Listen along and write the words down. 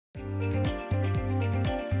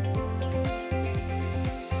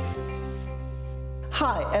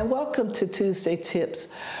Hi, and welcome to Tuesday Tips.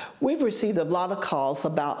 We've received a lot of calls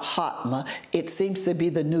about HOTMA. It seems to be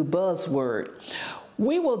the new buzzword.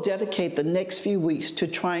 We will dedicate the next few weeks to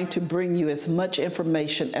trying to bring you as much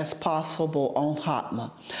information as possible on HOTMA.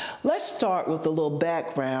 Let's start with a little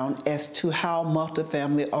background as to how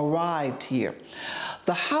multifamily arrived here.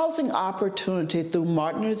 The Housing Opportunity Through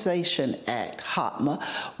Modernization Act, HOTMA,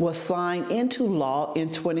 was signed into law in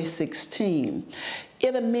 2016.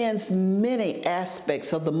 It amends many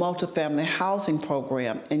aspects of the multifamily housing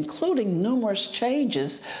program, including numerous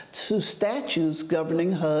changes to statutes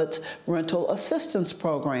governing HUD's rental assistance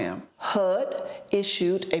program. HUD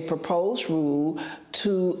issued a proposed rule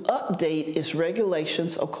to update its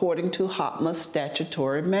regulations according to HOTMA's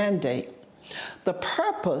statutory mandate. The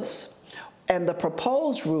purpose and the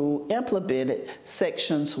proposed rule implemented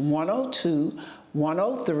sections 102,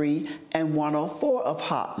 103, and 104 of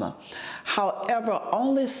HOTMA. However,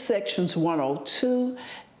 only sections 102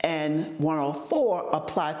 and 104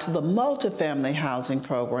 apply to the multifamily housing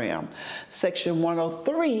program. Section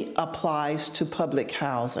 103 applies to public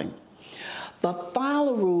housing. The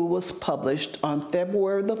final rule was published on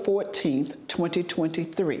February the 14th,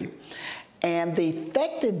 2023. And the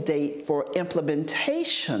effective date for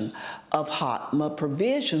implementation of HOTMA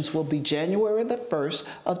provisions will be January the 1st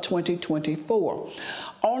of 2024.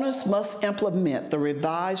 Owners must implement the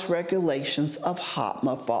revised regulations of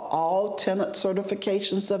HOTMA for all tenant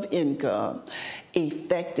certifications of income,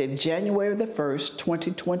 effective January the 1st,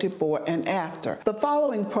 2024 and after. The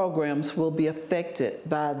following programs will be affected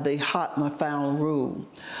by the HOTMA final rule.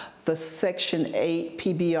 The Section 8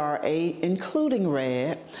 PBRA, including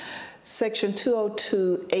RAD, Section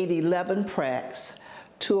 202-811 PRACs,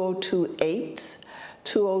 202-8,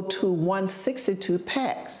 202-162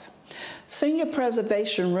 PACs, Senior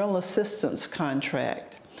Preservation Rental Assistance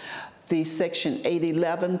Contract. The Section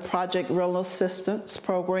 811 Project Rental Assistance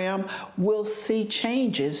Program will see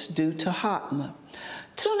changes due to HOTMA.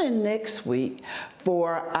 Tune in next week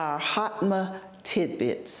for our HOTMA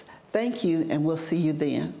Tidbits. Thank you, and we'll see you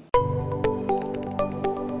then.